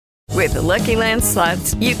With the Lucky Land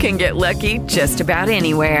Slots, you can get lucky just about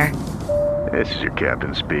anywhere. This is your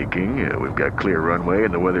captain speaking. We've got clear runway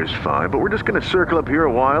and the weather's fine, but we're just going to circle up here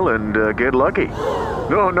a while and get lucky.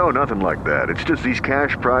 No, nothing like that. It's just these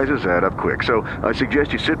cash prizes add up quick. So I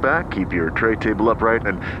suggest you sit back, keep your tray table upright,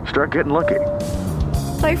 and start getting lucky.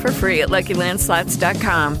 Play for free at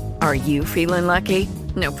LuckyLandSlots.com. Are you feeling lucky?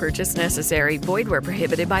 No purchase necessary. Void where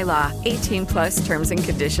prohibited by law. 18 plus terms and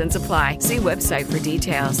conditions apply. See website for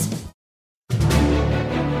details.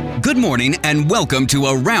 Good morning and welcome to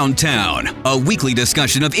Around Town, a weekly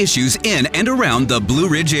discussion of issues in and around the Blue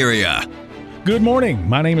Ridge area. Good morning.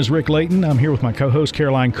 My name is Rick Layton. I'm here with my co-host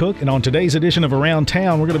Caroline Cook, and on today's edition of Around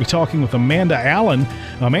Town, we're going to be talking with Amanda Allen.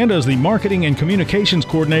 Amanda is the Marketing and Communications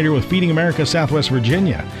Coordinator with Feeding America Southwest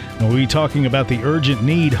Virginia. And we'll be talking about the urgent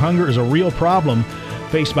need. Hunger is a real problem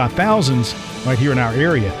faced by thousands right here in our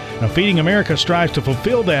area. Now, Feeding America strives to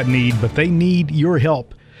fulfill that need, but they need your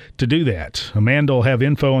help to do that. Amanda will have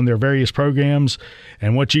info on their various programs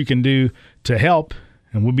and what you can do to help.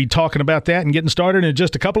 And we'll be talking about that and getting started in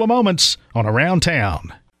just a couple of moments on Around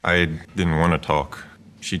Town. I didn't want to talk.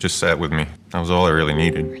 She just sat with me. That was all I really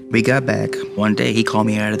needed. We got back. One day he called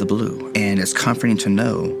me out of the blue. And it's comforting to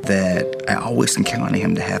know that I always can count on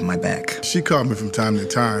him to have my back. She called me from time to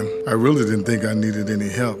time. I really didn't think I needed any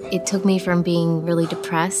help. It took me from being really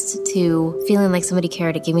depressed to feeling like somebody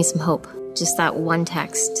cared. It gave me some hope. Just that one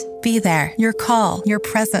text. Be there. Your call, your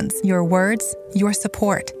presence, your words, your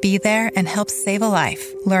support. Be there and help save a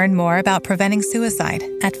life. Learn more about preventing suicide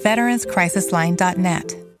at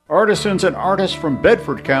veteranscrisisline.net. Artisans and artists from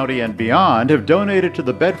Bedford County and beyond have donated to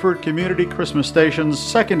the Bedford Community Christmas Station's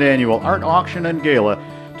second annual art auction and gala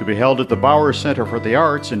to be held at the Bauer Center for the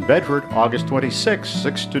Arts in Bedford, August 26,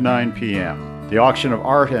 6 to 9 p.m. The auction of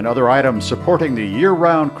art and other items supporting the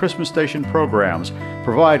year-round Christmas Station programs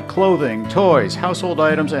provide clothing, toys, household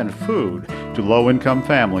items, and food to low-income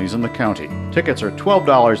families in the county. Tickets are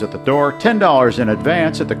 $12 at the door, $10 in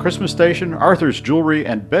advance at the Christmas Station, Arthur's Jewelry,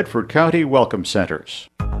 and Bedford County Welcome Centers.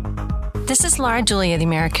 This is Laura Dooley of the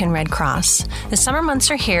American Red Cross. The summer months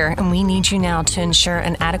are here, and we need you now to ensure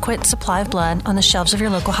an adequate supply of blood on the shelves of your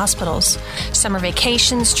local hospitals. Summer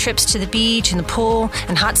vacations, trips to the beach and the pool,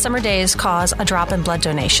 and hot summer days cause a drop in blood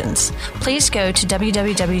donations. Please go to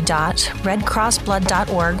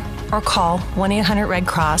www.redcrossblood.org or call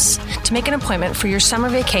 1-800-RED-CROSS to make an appointment for your summer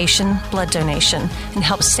vacation blood donation and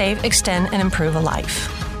help save, extend, and improve a life.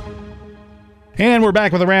 And we're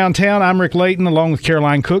back with Around Town. I'm Rick Layton along with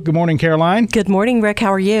Caroline Cook. Good morning, Caroline. Good morning, Rick.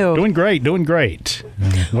 How are you? Doing great.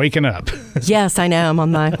 Waking up. Yes, I know. I'm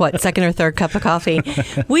on my, second or third cup of coffee.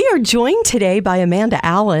 We are joined today by Amanda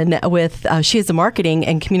Allen with, she is the Marketing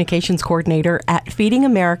and Communications Coordinator at Feeding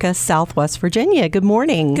America Southwest Virginia. Good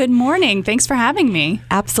morning. Good morning. Thanks for having me.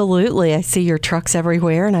 Absolutely. I see your trucks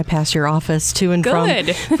everywhere, and I pass your office to and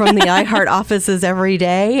from the iHeart offices every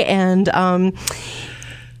day. And,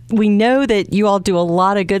 we know that you all do a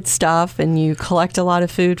lot of good stuff and you collect a lot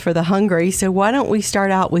of food for the hungry. So why don't we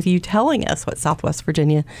start out with you telling us what Southwest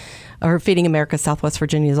Virginia or Feeding America Southwest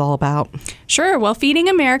Virginia is all about? Sure. Well, Feeding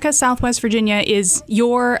America Southwest Virginia is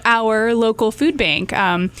our local food bank.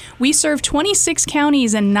 We serve 26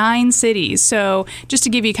 counties and 9 cities. So just to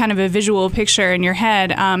give you kind of a visual picture in your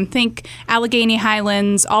head, think Allegheny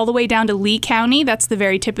Highlands all the way down to Lee County. That's the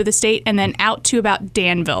very tip of the state. And then out to about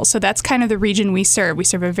Danville. So that's kind of the region we serve. We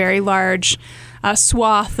serve a very large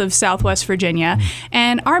swath of Southwest Virginia.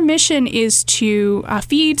 And our mission is to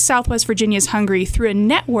feed Southwest Virginia's hungry through a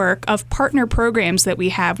network of partner programs that we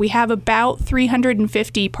have. We have about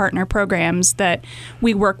 350 partner programs that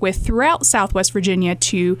we work with throughout Southwest Virginia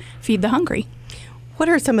to feed the hungry. What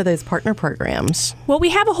are some of those partner programs? Well, we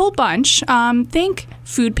have a whole bunch. Think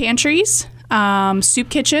food pantries, soup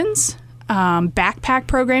kitchens, backpack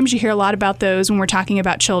programs. You hear a lot about those when we're talking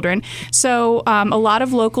about children. So a lot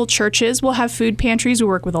of local churches will have food pantries. We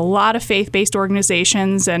work with a lot of faith-based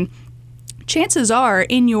organizations, and chances are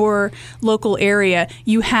in your local area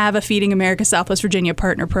you have a Feeding America Southwest Virginia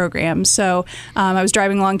partner program. So I was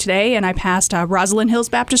driving along today and I passed Rosalind Hills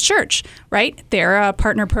Baptist Church, right? They're a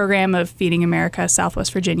partner program of Feeding America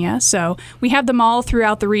Southwest Virginia. So we have them all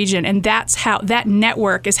throughout the region, and that's how that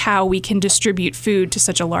network is how we can distribute food to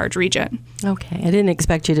such a large region. Okay. I didn't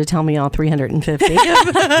expect you to tell me all 350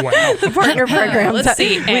 the partner programs. Let's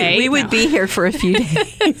see. We would be here for a few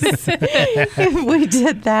days if we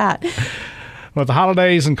did that. With the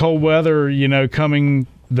holidays and cold weather, coming,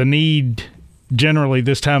 the need generally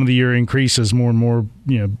this time of the year increases more and more.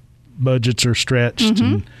 Budgets are stretched,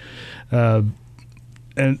 and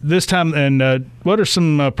this time. And what are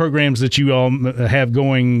some programs that you all have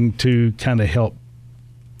going to kind of help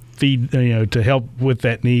feed, to help with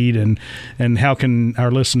that need, and how can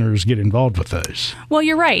our listeners get involved with those? Well,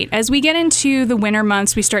 you're right. As we get into the winter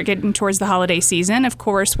months, we start getting towards the holiday season. Of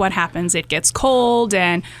course, what happens? It gets cold,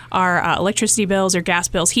 and our electricity bills or gas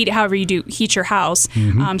bills, however you do heat your house,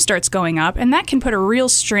 starts going up, and that can put a real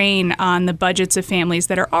strain on the budgets of families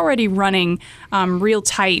that are already running real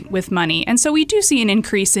tight with money. And so we do see an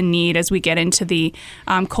increase in need as we get into the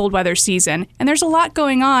cold weather season. And there's a lot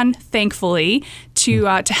going on, thankfully, to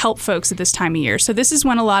help folks at this time of year. So this is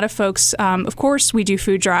when a lot of folks, of course, we do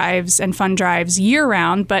food drives and fund drives year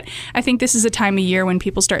round, but I think this is a time of year when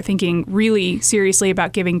people start thinking really seriously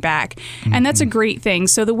about giving back. And that's a great thing.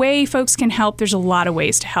 So the way folks can help, there's a lot of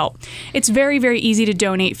ways to help. It's very, very easy to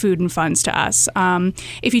donate food and funds to us.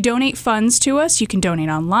 If you donate funds to us, you can donate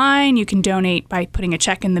online, you can donate by putting a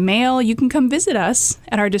check in the mail, you can come visit us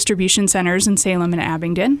at our distribution centers in Salem and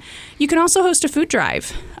Abingdon. You can also host a food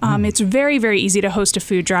drive. It's very, very easy to host a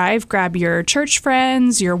food drive. Grab your church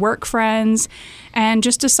friends, your work friends, and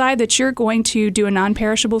just decide that you're going to do a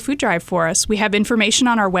non-perishable food drive for us. We have information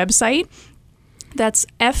on our website. That's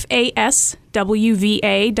FASWVA.org.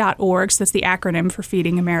 So that's the acronym for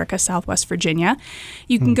Feeding America Southwest Virginia.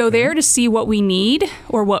 You can go there to see what we need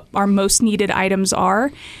or what our most needed items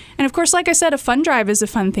are. And of course, like I said, a fund drive is a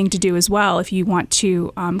fun thing to do as well if you want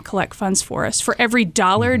to collect funds for us. For every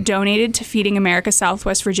dollar donated to Feeding America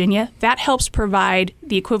Southwest Virginia, that helps provide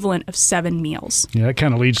the equivalent of 7 meals. Yeah, that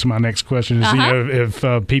kind of leads to my next question. Is,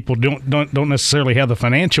 if people don't necessarily have the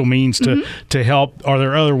financial means to help, are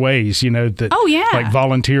there other ways, like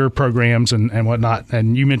volunteer programs and whatnot?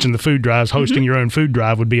 And you mentioned the food drives. Hosting your own food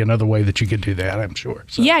drive would be another way that you could do that, I'm sure.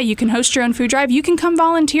 So. Yeah, you can host your own food drive. You can come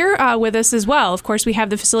volunteer with us as well. Of course, we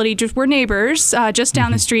have the facility. We're neighbors just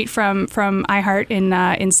down the street from iHeart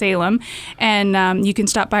in Salem, and you can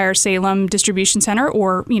stop by our Salem distribution center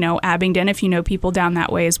or Abingdon if you know people down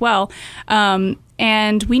that way as well.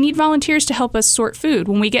 And we need volunteers to help us sort food.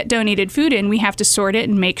 When we get donated food in, we have to sort it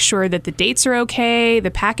and make sure that the dates are okay,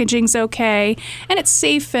 the packaging's okay, and it's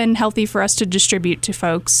safe and healthy for us to distribute to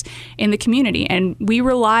folks in the community. And we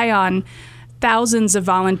rely on thousands of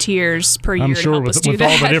volunteers per year to help us do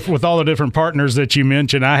that. With all the different partners that you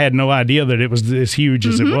mentioned, I had no idea that it was as huge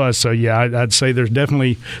as it was. So, yeah, I'd say there's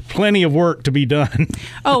definitely plenty of work to be done.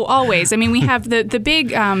 Oh, always. I mean, we have the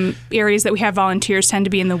big areas that we have volunteers tend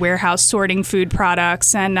to be in the warehouse sorting food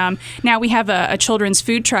products. And now we have a children's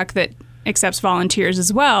food truck that accepts volunteers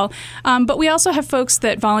as well. But we also have folks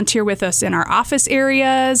that volunteer with us in our office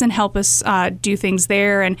areas and help us do things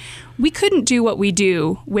there. And we couldn't do what we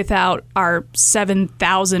do without our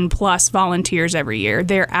 7,000 plus volunteers every year.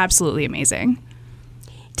 They're absolutely amazing.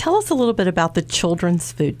 Tell us a little bit about the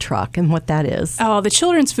children's food truck and what that is. Oh, the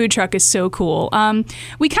children's food truck is so cool.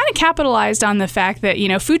 We kind of capitalized on the fact that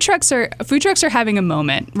food trucks are having a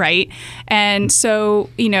moment, right? And so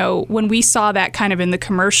when we saw that kind of in the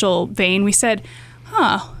commercial vein, we said,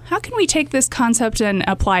 how can we take this concept and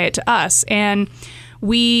apply it to us? And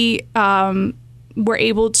we were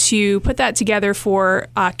able to put that together for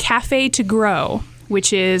Cafe to Grow,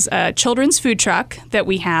 which is a children's food truck that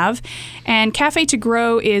we have. And Cafe to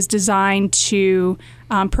Grow is designed to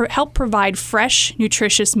help provide fresh,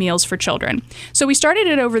 nutritious meals for children. So we started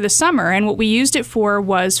it over the summer, and what we used it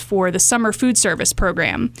was for the summer food service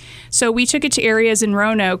program. So we took it to areas in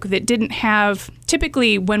Roanoke that didn't have,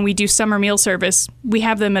 typically when we do summer meal service, we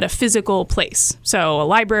have them at a physical place. So a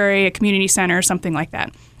library, a community center, something like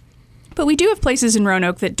that. But we do have places in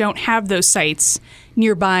Roanoke that don't have those sites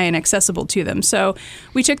nearby and accessible to them. So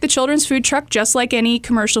we took the children's food truck, just like any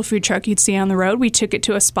commercial food truck you'd see on the road. We took it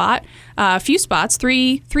to a few spots,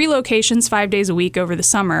 three locations, 5 days a week over the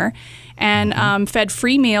summer, and fed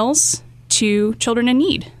free meals to children in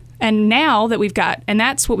need. And now that and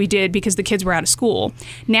that's what we did because the kids were out of school.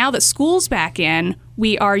 Now that school's back in,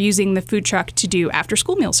 we are using the food truck to do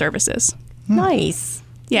after-school meal services. Nice.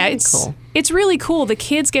 Yeah, it's really cool. The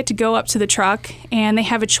kids get to go up to the truck and they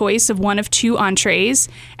have a choice of one of 2 entrees,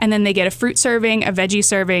 and then they get a fruit serving, a veggie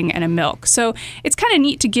serving, and a milk. So it's kind of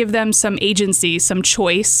neat to give them some agency, some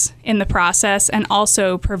choice in the process, and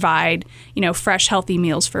also provide, fresh, healthy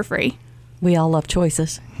meals for free. We all love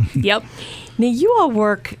choices. Yep. Now, you all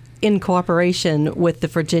work in cooperation with the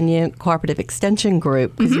Virginia Cooperative Extension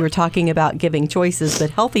Group, because you were talking about giving choices,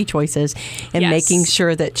 but healthy choices, and making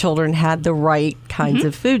sure that children had the right kinds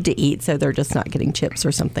of food to eat, so they're just not getting chips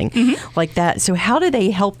or something like that. So how do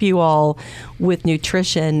they help you all with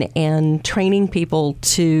nutrition and training people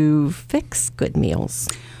to fix good meals?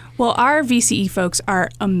 Well, our VCE folks are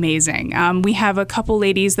amazing. We have a couple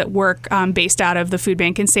ladies that work based out of the food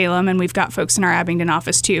bank in Salem, and we've got folks in our Abingdon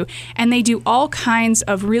office too. And they do all kinds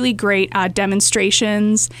of really great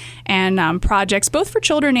demonstrations and projects, both for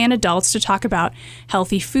children and adults, to talk about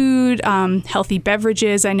healthy food, healthy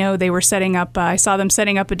beverages. I know they were setting up, I saw them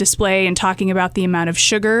setting up a display and talking about the amount of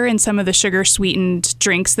sugar in some of the sugar-sweetened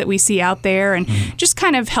drinks that we see out there, and just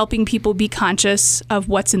kind of helping people be conscious of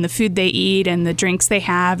what's in the food they eat and the drinks they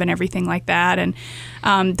have and everything like that.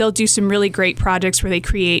 And they'll do some really great projects where they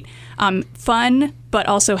create fun but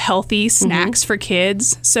also healthy snacks for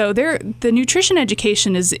kids. So the nutrition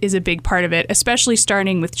education is a big part of it, especially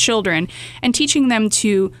starting with children and teaching them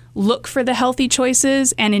to look for the healthy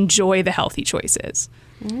choices and enjoy the healthy choices.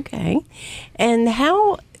 Okay. And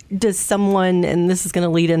how does someone, and this is going to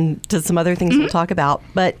lead into some other things we'll talk about,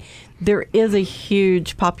 but there is a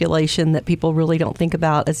huge population that people really don't think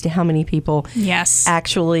about as to how many people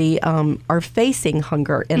actually are facing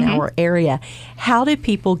hunger in our area. How do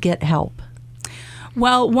people get help?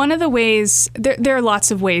 Well, one of the ways, there are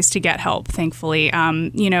lots of ways to get help, thankfully.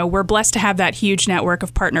 We're blessed to have that huge network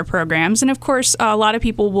of partner programs. And of course, a lot of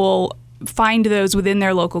people will find those within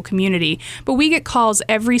their local community. But we get calls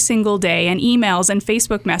every single day and emails and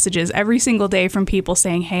Facebook messages every single day from people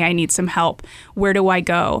saying, hey, I need some help. Where do I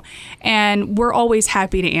go? And we're always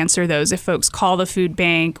happy to answer those if folks call the food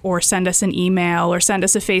bank or send us an email or send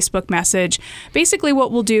us a Facebook message. Basically,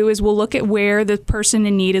 what we'll do is we'll look at where the person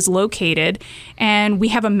in need is located, and we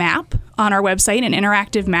have a map on our website, an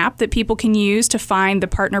interactive map that people can use to find the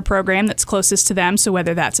partner program that's closest to them. So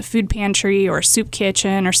whether that's a food pantry or a soup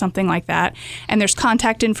kitchen or something like that. And there's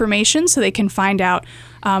contact information so they can find out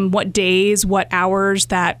what days, what hours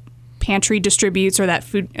that pantry distributes or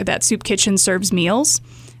that soup kitchen serves meals.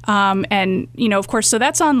 Of course, so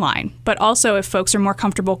that's online. But also if folks are more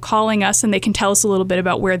comfortable calling us and they can tell us a little bit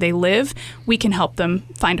about where they live, we can help them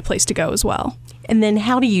find a place to go as well. And then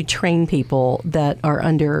how do you train people that are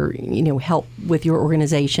under, help with your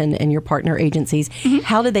organization and your partner agencies?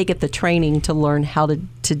 How do they get the training to learn how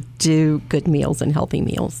to do good meals and healthy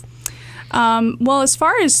meals? Well, as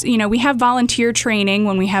far as, we have volunteer training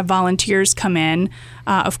when we have volunteers come in,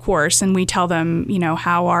 of course, and we tell them,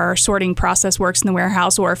 how our sorting process works in the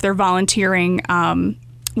warehouse, or if they're volunteering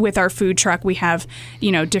with our food truck, we have,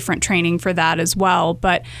 different training for that as well.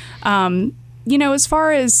 But as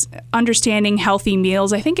far as understanding healthy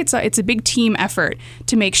meals, I think it's a big team effort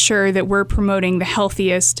to make sure that we're promoting the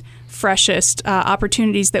healthiest, freshest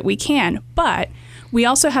opportunities that we can. But we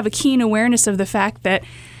also have a keen awareness of the fact that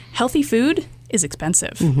healthy food is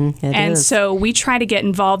expensive. So we try to get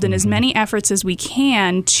involved in as many efforts as we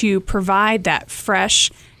can to provide that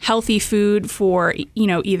fresh, healthy food for,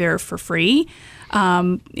 either for free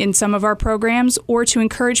in some of our programs, or to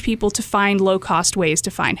encourage people to find low-cost ways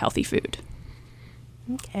to find healthy food.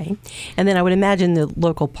 Okay. And then I would imagine the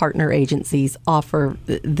local partner agencies offer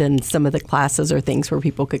then some of the classes or things where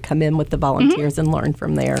people could come in with the volunteers and learn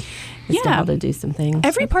from there as to how to do some things.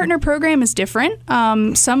 Every partner program is different.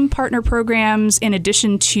 Some partner programs, in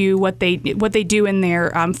addition to what they do in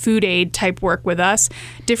their food aid type work with us,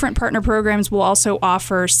 different partner programs will also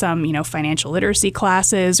offer some, financial literacy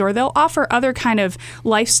classes, or they'll offer other kind of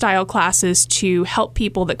lifestyle classes to help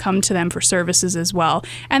people that come to them for services as well.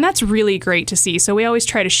 And that's really great to see. So we always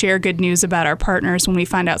try to share good news about our partners when we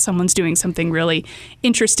find out someone's doing something really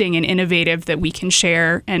interesting and innovative that we can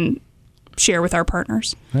share with our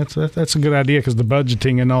partners. That's a good idea, because the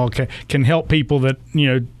budgeting and all can help people that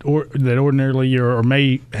that ordinarily or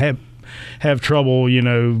may have trouble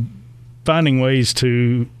finding ways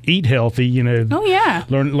to eat healthy,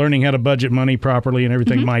 learning how to budget money properly and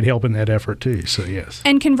everything might help in that effort too. So yes.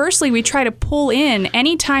 And conversely, we try to pull in,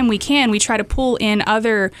 anytime we can, we try to pull in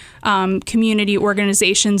other community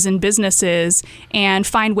organizations and businesses and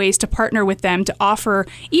find ways to partner with them to offer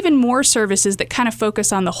even more services that kind of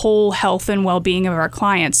focus on the whole health and well-being of our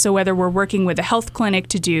clients. So whether we're working with a health clinic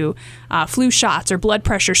to do flu shots or blood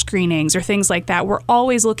pressure screenings or things like that, we're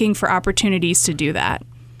always looking for opportunities to do that.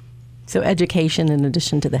 So education in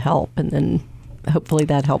addition to the help, and then hopefully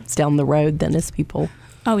that helps down the road then as people.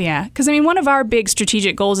 Oh, yeah. Because, one of our big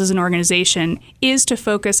strategic goals as an organization is to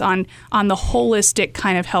focus on the holistic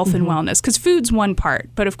kind of health and wellness. Because food's one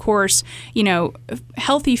part. But, of course,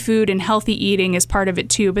 healthy food and healthy eating is part of it,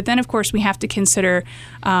 too. But then, of course, we have to consider,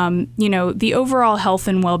 the overall health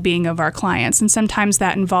and well-being of our clients. And sometimes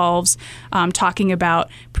that involves talking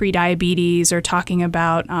about prediabetes or talking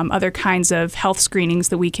about other kinds of health screenings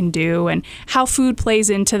that we can do and how food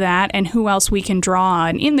plays into that and who else we can draw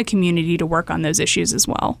on in the community to work on those issues as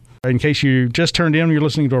well. In case you just turned in, you're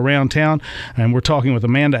listening to Around Town, and we're talking with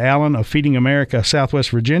Amanda Allen of Feeding America,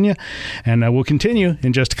 Southwest Virginia, and we'll continue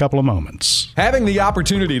in just a couple of moments. Having the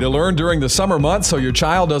opportunity to learn during the summer months so your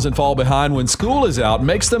child doesn't fall behind when school is out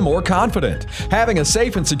makes them more confident. Having a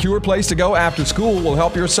safe and secure place to go after school will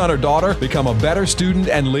help your son or daughter become a better student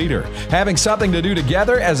and leader. Having something to do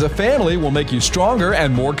together as a family will make you stronger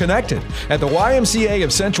and more connected. At the YMCA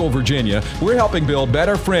of Central Virginia, we're helping build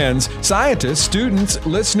better friends, scientists, students,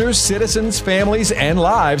 listeners, citizens, families, and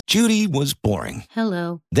lives. Judy was boring.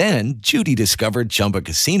 Hello. Then Judy discovered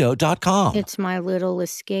ChumbaCasino.com. It's my little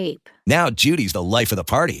escape. Now Judy's the life of the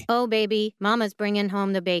party. Oh, baby, mama's bringing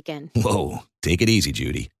home the bacon. Whoa, take it easy,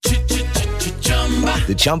 Judy.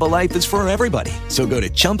 The Chumba life is for everybody. So go to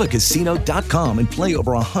ChumbaCasino.com and play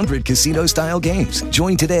over 100 casino-style games.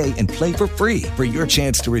 Join today and play for free for your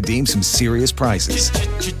chance to redeem some serious prizes.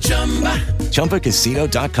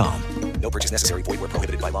 ChumbaCasino.com. No purchase necessary. Void where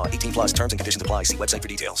prohibited by law. 18 plus terms and conditions apply. See website for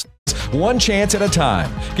details. One chance at a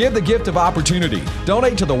time. Give the gift of opportunity.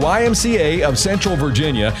 Donate to the YMCA of Central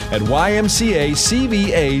Virginia at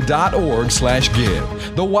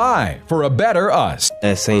ymcacva.org/give. The Y for a better us.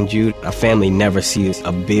 At St. Jude, a family never sees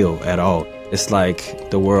a bill at all. It's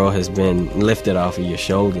like the world has been lifted off of your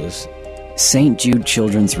shoulders. St. Jude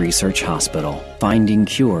Children's Research Hospital. Finding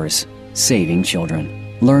cures. Saving children.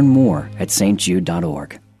 Learn more at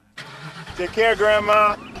stjude.org. Take care,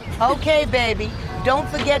 Grandma. Okay, baby. Don't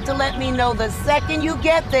forget to let me know the second you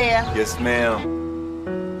get there. Yes, ma'am.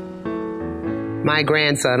 My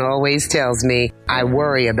grandson always tells me I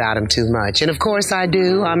worry about him too much. And of course I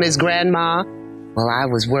do. I'm his grandma. Well, I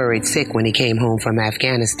was worried sick when he came home from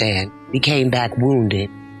Afghanistan. He came back wounded.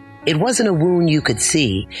 It wasn't a wound you could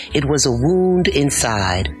see. It was a wound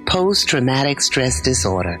inside. Post-traumatic stress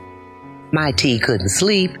disorder. My T couldn't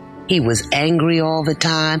sleep. He was angry all the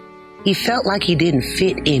time. He felt like he didn't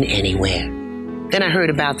fit in anywhere. Then I heard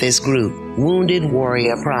about this group, Wounded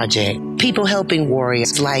Warrior Project, people helping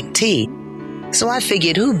warriors like T. So I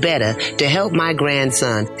figured who better to help my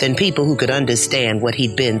grandson than people who could understand what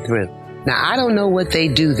he'd been through. Now, I don't know what they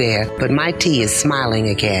do there, but my T is smiling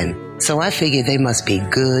again. So I figured they must be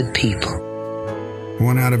good people.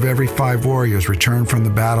 1 out of every 5 warriors return from the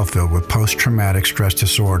battlefield with post-traumatic stress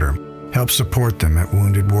disorder. Help support them at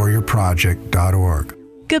woundedwarriorproject.org.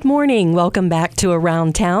 Good morning. Welcome back to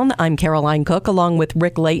Around Town. I'm Caroline Cook along with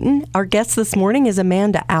Rick Layton. Our guest this morning is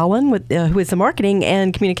Amanda Allen, who is the Marketing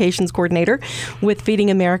and Communications Coordinator with Feeding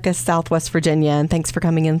America, Southwest Virginia. And thanks for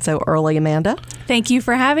coming in so early, Amanda. Thank you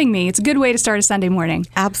for having me. It's a good way to start a Sunday morning.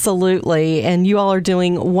 Absolutely. And you all are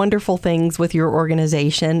doing wonderful things with your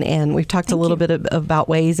organization. And we've talked a little bit about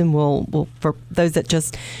ways, and we'll for those that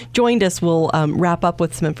just joined us, we'll wrap up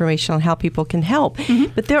with some information on how people can help.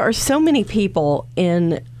 Mm-hmm. But there are so many people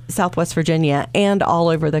in Southwest Virginia and all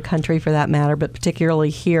over the country for that matter, but particularly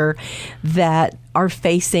here, that are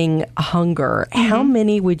facing hunger. Mm-hmm. How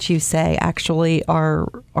many would you say actually are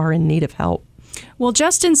in need of help? Well,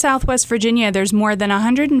 just in Southwest Virginia, there's more than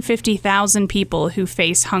 150,000 people who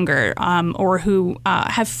face hunger or who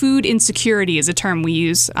have food insecurity is a term we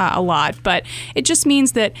use a lot. But it just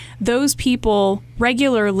means that those people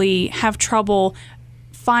regularly have trouble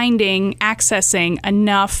accessing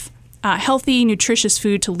enough healthy, nutritious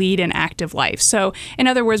food to lead an active life. So, in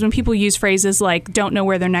other words, when people use phrases like don't know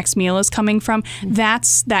where their next meal is coming from,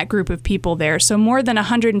 that's that group of people there. So more than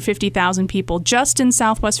 150,000 people just in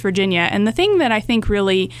Southwest Virginia. And the thing that I think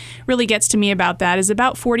really gets to me about that is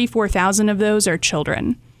about 44,000 of those are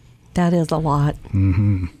children. That is a lot.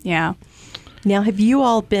 Mm-hmm. Yeah. Now, have you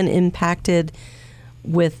all been impacted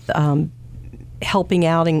with helping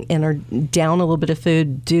out and are down a little bit of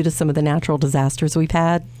food due to some of the natural disasters we've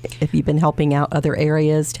had? Have you been helping out other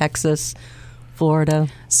areas, Texas, Florida?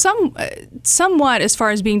 Somewhat as far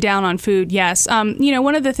as being down on food, yes.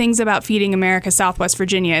 One of the things about Feeding America Southwest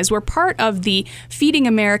Virginia is we're part of the Feeding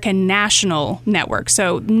America National Network.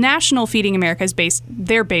 So National Feeding America is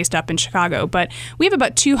based up in Chicago, but we have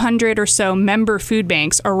about 200 or so member food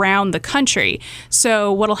banks around the country.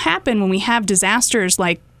 So what'll happen when we have disasters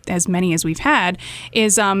like as many as we've had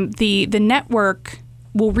is the network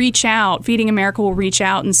will reach out, Feeding America will reach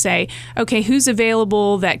out and say, okay, who's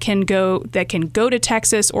available that can go to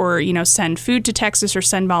Texas or, send food to Texas or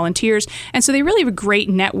send volunteers. And so they really have a great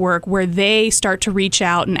network where they start to reach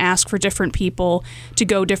out and ask for different people to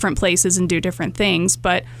go different places and do different things.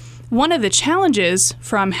 But one of the challenges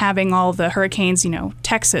from having all the hurricanes,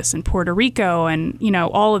 Texas and Puerto Rico and,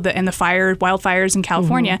 all of the wildfires in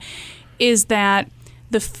California is that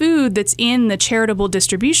the food that's in the charitable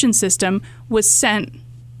distribution system was sent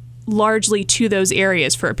largely to those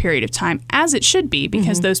areas for a period of time, as it should be,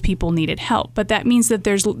 because those people needed help. But that means that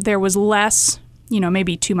there was less,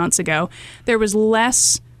 maybe 2 months ago, there was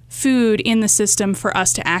less food in the system for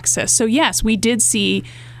us to access. So yes, we did see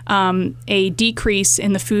a decrease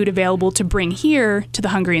in the food available to bring here to the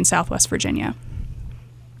hungry in Southwest Virginia.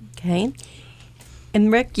 Okay. And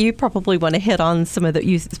Rick, you probably want to hit on some of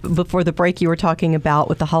before the break you were talking about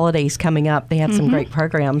with the holidays coming up. They have some great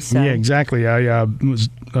programs. So. Yeah, exactly. I was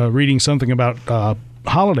reading something about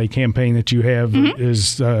holiday campaign that you have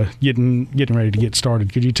is getting ready to get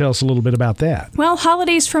started. Could you tell us a little bit about that? Well,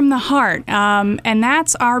 Holidays from the Heart, and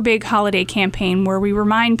that's our big holiday campaign where we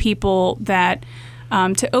remind people that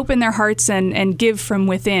to open their hearts and give from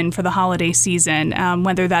within for the holiday season,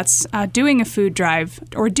 whether that's doing a food drive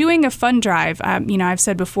or doing a fun drive. I've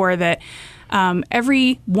said before that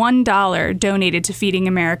every $1 donated to Feeding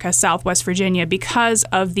America Southwest Virginia, because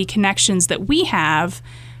of the connections that we have,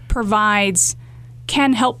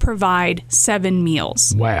 can help provide 7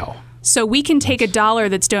 meals. Wow. So we can take $1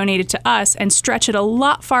 that's donated to us and stretch it a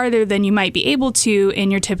lot farther than you might be able to in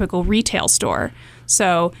your typical retail store.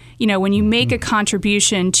 So, when you make a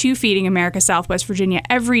contribution to Feeding America Southwest Virginia,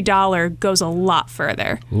 every dollar goes a lot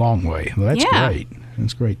further. Long way. Well, that's great.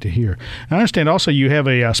 That's great to hear. I understand also you have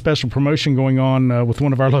a special promotion going on with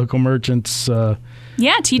one of our local merchants.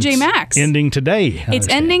 Yeah, TJ Maxx. Ending today. It's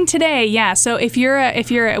ending today. Yeah. So if you're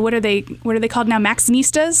what are they called now?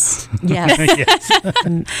 Maxinistas? Yes.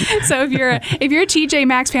 Yes. So if you're a TJ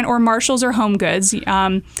Maxx fan or Marshalls or Home Goods,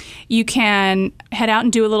 you can head out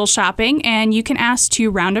and do a little shopping, and you can ask to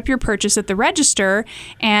round up your purchase at the register,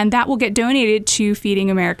 and that will get donated to Feeding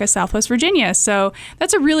America Southwest Virginia. So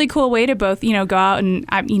that's a really cool way to both, go out and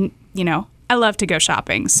I love to go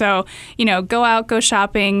shopping. So, go out, go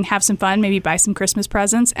shopping, have some fun, maybe buy some Christmas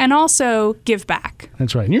presents, and also give back.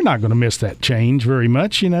 That's right. And you're not going to miss that change very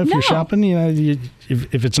much, if you're shopping.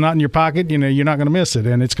 If it's not in your pocket, you're not going to miss it.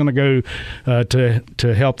 And it's going to go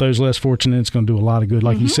to help those less fortunate. It's going to do a lot of good.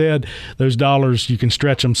 Like you said, those dollars, you can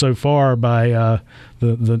stretch them so far by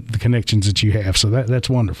the connections that you have. So that's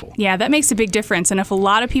wonderful. Yeah, that makes a big difference. And if a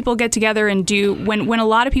lot of people get together and when a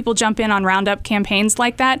lot of people jump in on roundup campaigns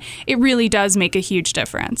like that, it really does make a huge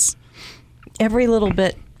difference. Every little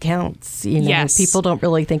bit counts. Yes. People don't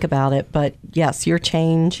really think about it, but yes, your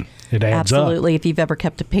change. It adds absolutely. up. If you've ever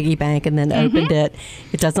kept a piggy bank and then opened it,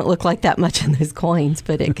 it doesn't look like that much in those coins,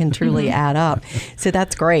 but it can truly add up. So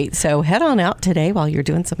that's great. So head on out today while you're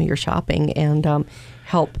doing some of your shopping and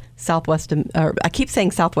help I keep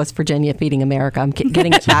saying Southwest Virginia Feeding America. I'm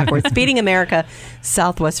getting it backwards. Feeding America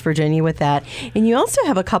Southwest Virginia with that. And you also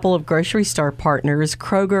have a couple of grocery store partners,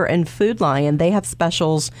 Kroger and Food Lion. They have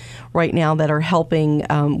specials right now that are helping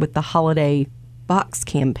with the holiday box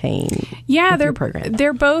campaign. Yeah, they're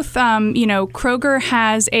both, Kroger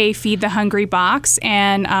has a Feed the Hungry box,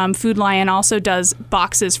 and Food Lion also does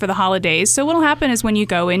boxes for the holidays. So what'll happen is when you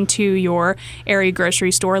go into your area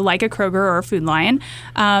grocery store, like a Kroger or a Food Lion,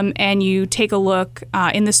 and you take a look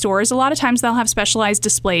in the stores, a lot of times they'll have specialized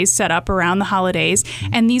displays set up around the holidays,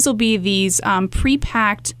 and these will be these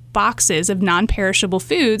pre-packed boxes of non-perishable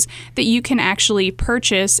foods that you can actually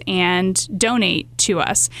purchase and donate to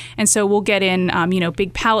us. And so we'll get in,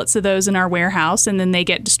 big pallets of those in our warehouse, and then they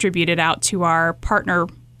get distributed out to our partner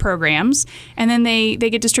programs, and then they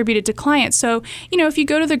get distributed to clients. So, if you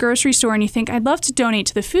go to the grocery store and you think, I'd love to donate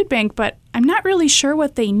to the food bank, but I'm not really sure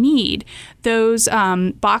what they need, those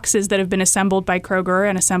boxes that have been assembled by Kroger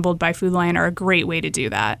and assembled by Food Lion are a great way to do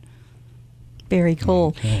that. Very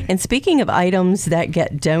cool. Okay. And speaking of items that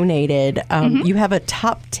get donated, you have a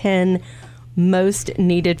top 10 most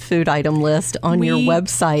needed food item list on your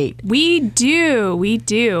website. We do.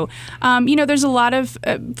 There's a lot of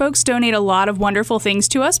folks donate a lot of wonderful things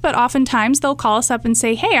to us, but oftentimes they'll call us up and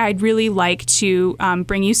say, hey, I'd really like to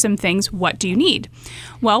bring you some things. What do you need?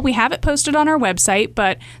 Well, we have it posted on our website,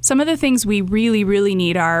 but some of the things we really, really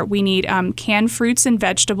need we need canned fruits and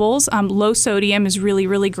vegetables. Low sodium is really,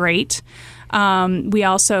 really great. We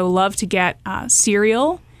also love to get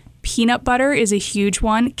cereal. Peanut butter is a huge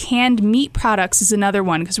one. Canned meat products is another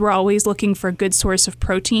one because we're always looking for a good source of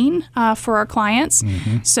protein for our clients.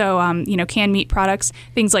 So, canned meat products,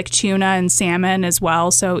 things like tuna and salmon as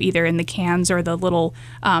well. So either in the cans or the little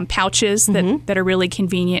pouches that are really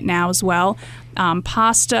convenient now as well.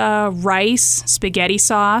 Pasta, rice, spaghetti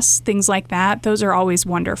sauce, things like that. Those are always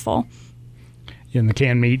wonderful. In the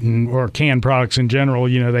canned meat or canned products in general,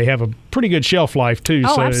 they have a pretty good shelf life too.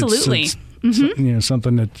 Oh, so absolutely. It's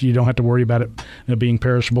something that you don't have to worry about it being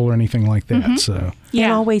perishable or anything like that. So. Yeah.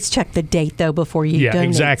 And always check the date, though, before you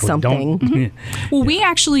donate something. Well, we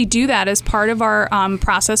actually do that as part of our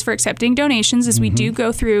process for accepting donations is we do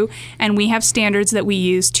go through and we have standards that we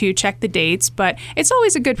use to check the dates, but it's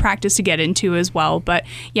always a good practice to get into as well. But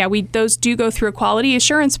yeah, those do go through a quality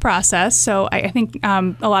assurance process. So I think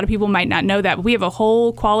a lot of people might not know that, but we have a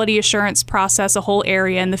whole quality assurance process, a whole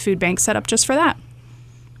area in the food bank set up just for that.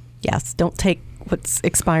 Yes, don't take what's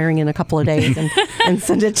expiring in a couple of days and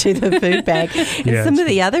send it to the food bank. And some of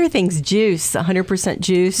the other things, juice, 100%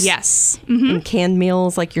 juice. Yes. And canned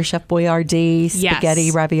meals like your Chef Boyardee,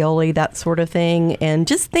 spaghetti, ravioli, that sort of thing. And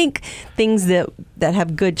just think things that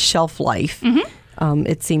have good shelf life.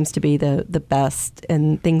 It seems to be the best,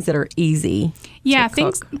 and things that are easy. Yeah,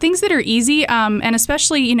 things that are easy, and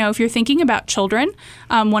especially, if you're thinking about children,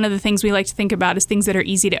 one of the things we like to think about is things that are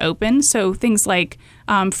easy to open. So things like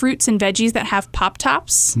fruits and veggies that have pop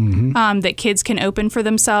tops that kids can open for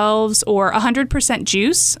themselves, or 100%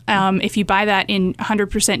 juice. If you buy that in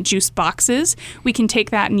 100% juice boxes, we can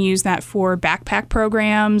take that and use that for backpack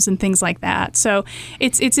programs and things like that. So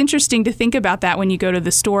it's interesting to think about that when you go to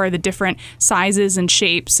the store, the different sizes and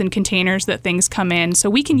shapes and containers that things come in. So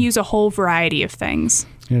we can use a whole variety of things.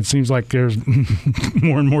 It seems like there's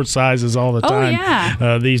more and more sizes all the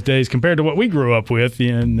time these days compared to what we grew up with,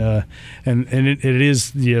 and it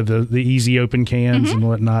is the easy open cans and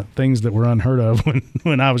whatnot, things that were unheard of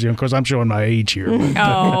when I was young. Of course, I'm showing my age here.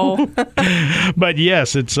 But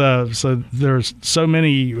yes, it's so there's so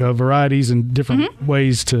many varieties and different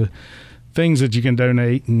ways to things that you can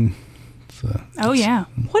donate and.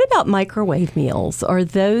 What about microwave meals? Are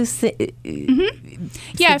those those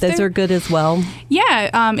are good as well?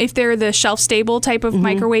 Yeah, if they're the shelf-stable type of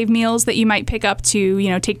microwave meals that you might pick up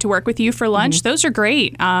to, take to work with you for lunch, those are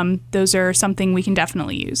great. Those are something we can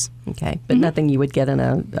definitely use. Okay, but nothing you would get in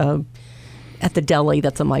at the deli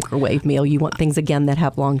that's a microwave meal. You want things, again, that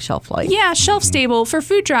have long shelf life. Yeah, shelf-stable. For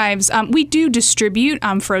food drives, we do distribute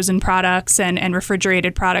frozen products and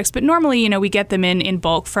refrigerated products, but normally, we get them in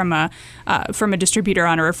bulk from a distributor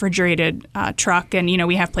on a refrigerated truck, and,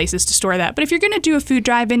 we have places to store that. But if you're going to do a food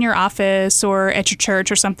drive in your office or at your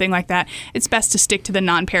church or something like that, it's best to stick to the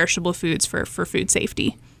non-perishable foods for food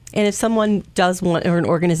safety. And if someone does want, or an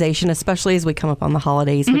organization, especially as we come up on the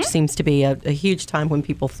holidays, which seems to be a huge time when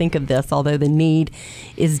people think of this, although the need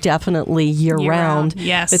is definitely year-round,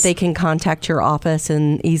 yes. But they can contact your office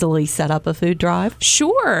and easily set up a food drive?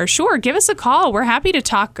 Sure. Give us a call. We're happy to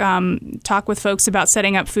talk with folks about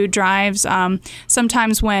setting up food drives.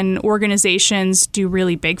 Sometimes when organizations do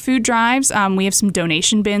really big food drives, we have some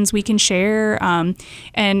donation bins we can share.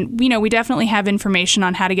 And, we definitely have information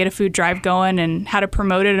on how to get a food drive going and how to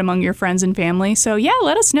promote it among your friends and family. So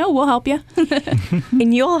let us know. We'll help you.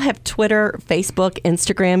 And you all have Twitter, Facebook,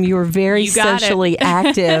 Instagram. You are very socially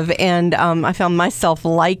active. And I found myself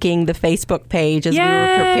liking the Facebook page as we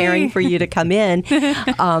were preparing for you to come in.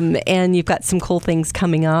 And you've got some cool things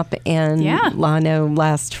coming up. And I know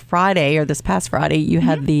last Friday, or this past Friday, you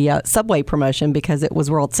had the Subway promotion because it was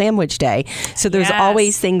World Sandwich Day. So there's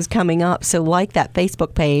always things coming up. So like that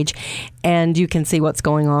Facebook page, and you can see what's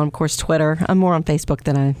going on. Of course, Twitter. I'm more on Facebook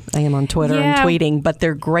than I am on Twitter and tweeting, but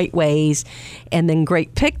they're great ways, and then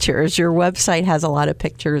great pictures. Your website has a lot of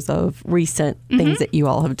pictures of recent things that you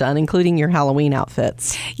all have done, including your Halloween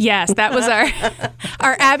outfits. Yes, that was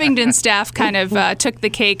our Abingdon staff kind of took the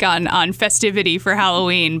cake on festivity for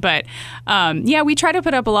Halloween. But we try to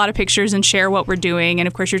put up a lot of pictures and share what we're doing. And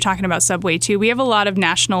of course, you're talking about Subway too. We have a lot of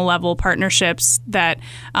national level partnerships that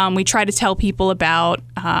we try to tell people about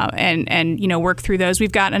and work through those.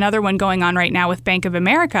 We've got another one going on right now with Bank of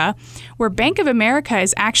America, where Bank of America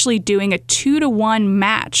is actually doing a 2-to-1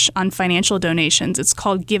 match on financial donations. It's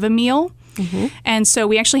called Give a Meal. And so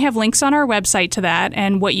we actually have links on our website to that.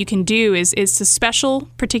 And what you can do is a special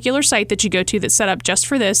particular site that you go to that's set up just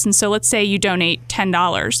for this. And so let's say you donate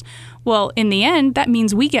 $10. Well, in the end, that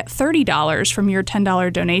means we get $30 from your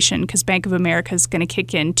 $10 donation because Bank of America is going to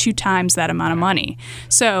kick in 2 times that amount of money.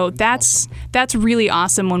 So that's really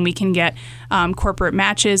awesome when we can get corporate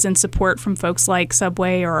matches and support from folks like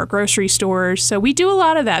Subway or our grocery stores. So we do a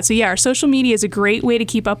lot of that. So our social media is a great way to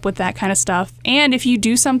keep up with that kind of stuff. And if you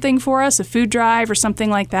do something for us, a food drive or something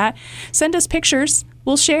like that, send us pictures.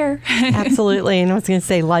 we'll share. Absolutely. And I was going to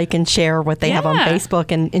say like and share what they have on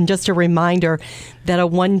Facebook. And just a reminder that a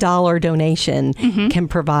 $1 donation can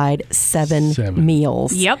provide seven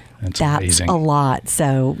meals. Yep. That's amazing. A lot.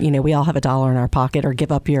 So, we all have $1 in our pocket, or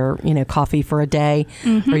give up your, coffee for a day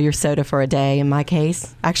or your soda for a day. In my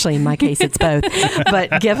case, it's both.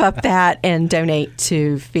 But give up that and donate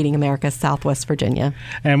to Feeding America Southwest Virginia.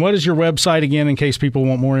 And what is your website again, in case people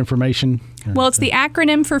want more information? Well, it's the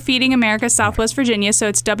acronym for Feeding America Southwest Virginia. So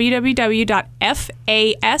it's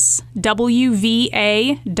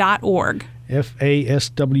www.faswva.org.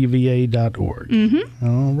 faswva.org.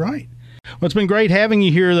 All right. Well, it's been great having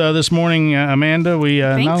you here this morning, Amanda. We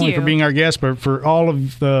not only for being our guest, but for all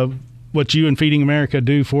of what you and Feeding America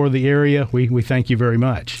do for the area. We thank you very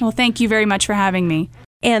much. Well, thank you very much for having me.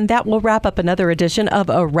 And that will wrap up another edition of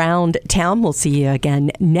Around Town. We'll see you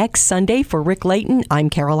again next Sunday. For Rick Layton,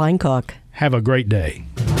 I'm Caroline Cook. Have a great day.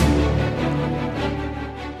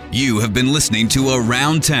 You have been listening to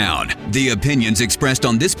Around Town. The opinions expressed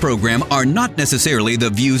on this program are not necessarily the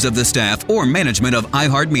views of the staff or management of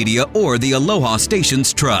iHeartMedia or the Aloha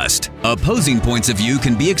Stations Trust. Opposing points of view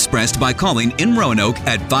can be expressed by calling in Roanoke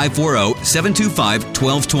at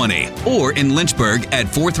 540-725-1220 or in Lynchburg at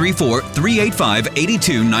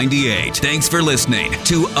 434-385-8298. Thanks for listening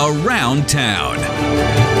to Around Town.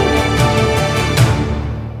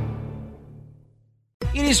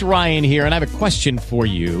 It is Ryan here, and I have a question for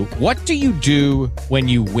you. What do you do when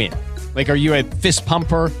you win? Like, are you a fist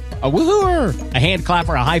pumper, a woohooer, a hand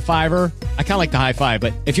clapper, a high fiver? I kind of like the high five,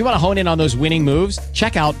 but if you want to hone in on those winning moves,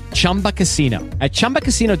 check out Chumba Casino. At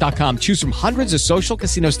ChumbaCasino.com, choose from hundreds of social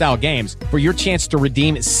casino-style games for your chance to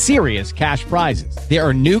redeem serious cash prizes. There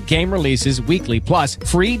are new game releases weekly, plus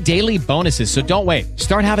free daily bonuses. So don't wait.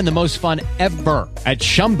 Start having the most fun ever at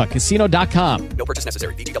ChumbaCasino.com. No purchase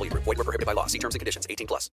necessary. VGW Group. Void where prohibited by law. See terms and conditions. 18+.